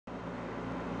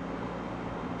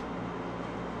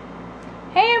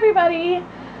everybody,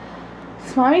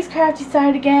 it's Mommy's Crafty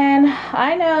Side again.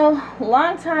 I know,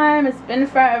 long time, it's been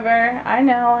forever. I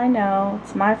know,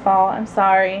 it's my fault, I'm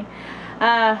sorry.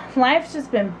 Life's just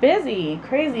been busy,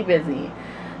 crazy busy.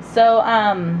 So,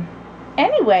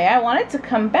 anyway, I wanted to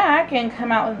come back and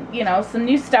come out with, you know, some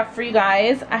new stuff for you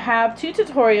guys. I have 2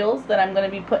 tutorials that I'm going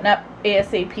to be putting up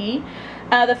ASAP.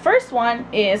 The first one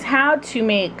is how to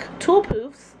make tulle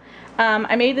poofs.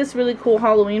 I made this really cool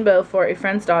Halloween bow for a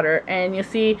friend's daughter, and you'll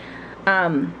see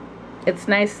it's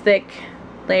nice thick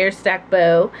layer stack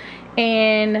bow,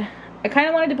 and I kind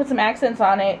of wanted to put some accents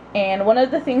on it, and one of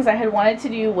the things I had wanted to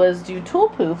do was do tulle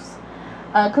poofs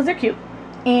because they're cute,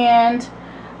 and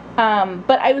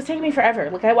but it was taking me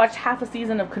forever. Like, I watched half a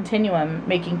season of Continuum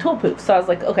making tulle poofs, so I was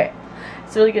like, okay,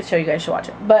 it's a really good show, you guys should watch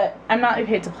it. But I'm not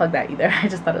paid to plug that either. I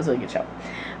just thought it was a really good show.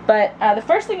 But the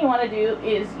first thing you want to do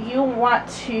is you're going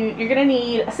to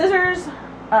need scissors,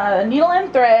 needle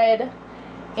and thread,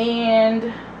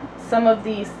 and some of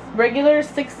these regular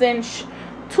 6-inch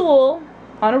tulle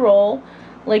on a roll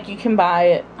like you can buy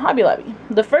at Hobby Lobby.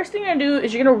 The first thing you're going to do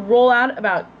is you're going to roll out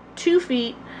about 2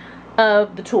 feet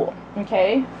of the tulle,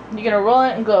 okay? You're going to roll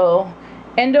it and go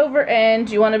end over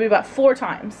end. You want to be about 4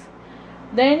 times.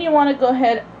 Then you want to go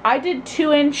ahead, I did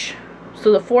 2-inch,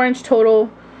 so the 4-inch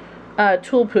total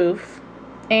tulle poof,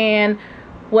 and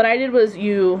what I did was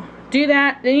you do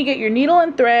that, then you get your needle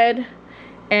and thread,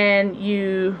 and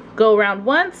you go around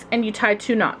once and you tie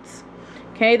 2 knots.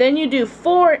 Okay, then you do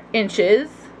 4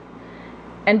 inches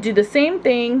and do the same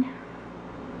thing.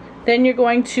 Then you're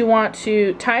going to want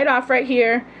to tie it off right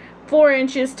here, 4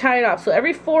 inches, tie it off. So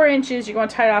every 4 inches you're going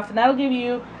to tie it off, and that'll give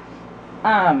you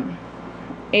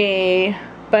a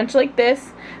bunch like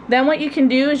this. Then what you can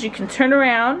do is you can turn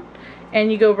around and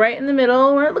you go right in the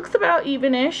middle where it looks about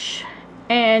even-ish,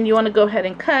 and you want to go ahead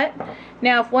and cut.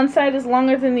 Now if one side is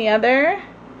longer than the other,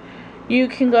 you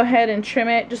can go ahead and trim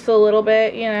it just a little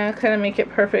bit, you know, kind of make it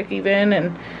perfect even,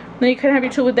 and then you can have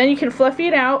your tool. Then you can fluff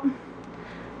it out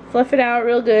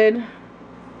real good,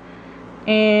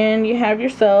 and you have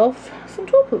yourself some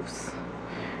tulle poofs.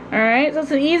 Alright, so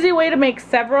it's an easy way to make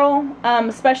several,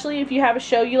 especially if you have a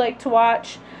show you like to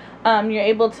watch. You're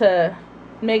able to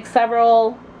make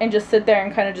several and just sit there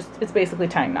and kind of just, it's basically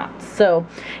tying knots. So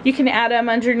you can add them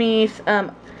underneath,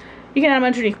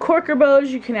 corker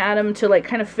bows, you can add them to like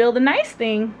kind of fill. The nice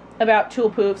thing about tulle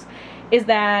poofs is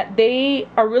that they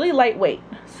are really lightweight.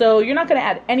 So you're not going to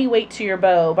add any weight to your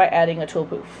bow by adding a tulle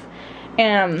poof.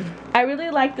 And I really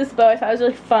like this bow. I thought it was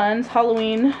really fun. It's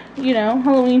Halloween, you know,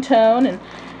 Halloween tone, and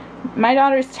my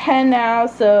daughter's 10 now,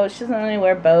 so she doesn't really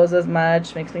wear bows as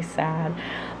much. Makes me sad.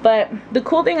 But the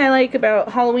cool thing I like about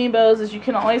Halloween bows is you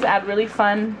can always add really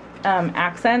fun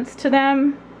accents to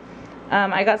them.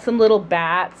 I got some little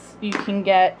bats. You can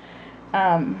get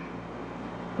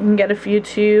a few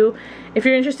too. If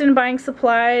you're interested in buying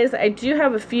supplies, I do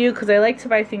have a few because I like to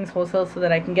buy things wholesale so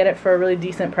that I can get it for a really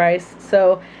decent price.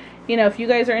 So, you know, if you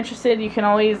guys are interested, you can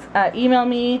always email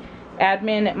me,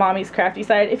 admin@Mommy's Crafty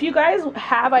Side. If you guys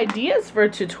have ideas for a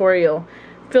tutorial,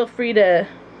 feel free to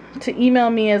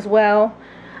email me as well,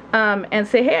 and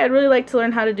say, hey, I'd really like to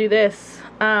learn how to do this.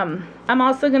 I'm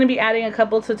also going to be adding a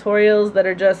couple tutorials that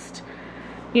are just,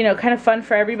 you know, kind of fun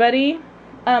for everybody.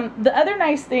 The other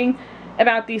nice thing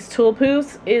about these tulle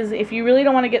poofs is if you really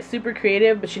don't want to get super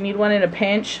creative but you need one in a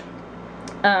pinch,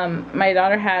 my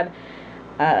daughter had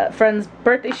a friend's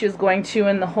birthday she was going to,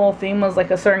 and the whole theme was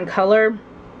like a certain color,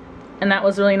 and that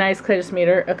was really nice because I just made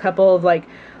her a couple of like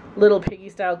little piggy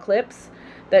style clips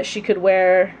that she could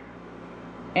wear,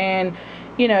 and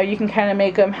you know, you can kind of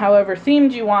make them however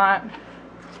themed you want.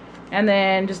 And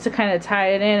then just to kind of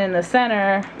tie it in the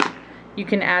center, you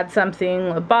can add something,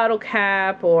 a bottle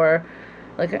cap or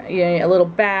like a little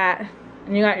bat,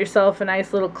 and you got yourself a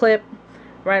nice little clip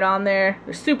right on there.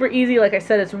 They're super easy. Like I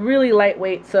said, it's really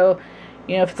lightweight, so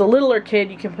you know, if it's a littler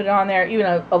kid, you can put it on there.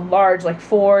 Even a large, like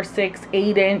 4, 6,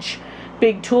 8-inch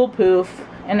big tulle poof,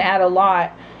 and add a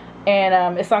lot,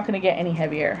 and it's not going to get any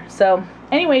heavier. So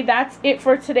anyway, that's it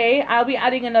for today. I'll be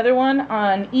adding another one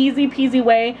on easy peasy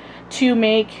way to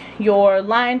make your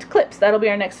lined clips. That'll be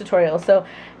our next tutorial. So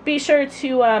be sure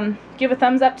to give a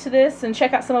thumbs up to this and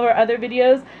check out some of our other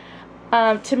videos.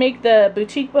 To make the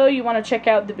boutique bow, you want to check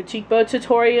out the boutique bow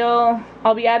tutorial.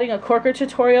 I'll be adding a corker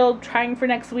tutorial, trying for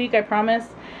next week, I promise.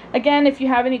 Again, if you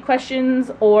have any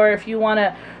questions, or if you want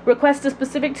to request a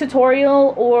specific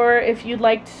tutorial, or if you'd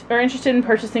like or interested in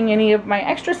purchasing any of my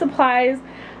extra supplies,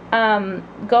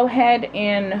 go ahead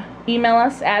and email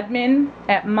us,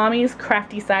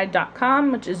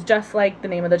 admin@mommyscraftyside.com, which is just like the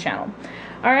name of the channel.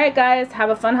 Alright guys, have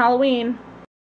a fun Halloween.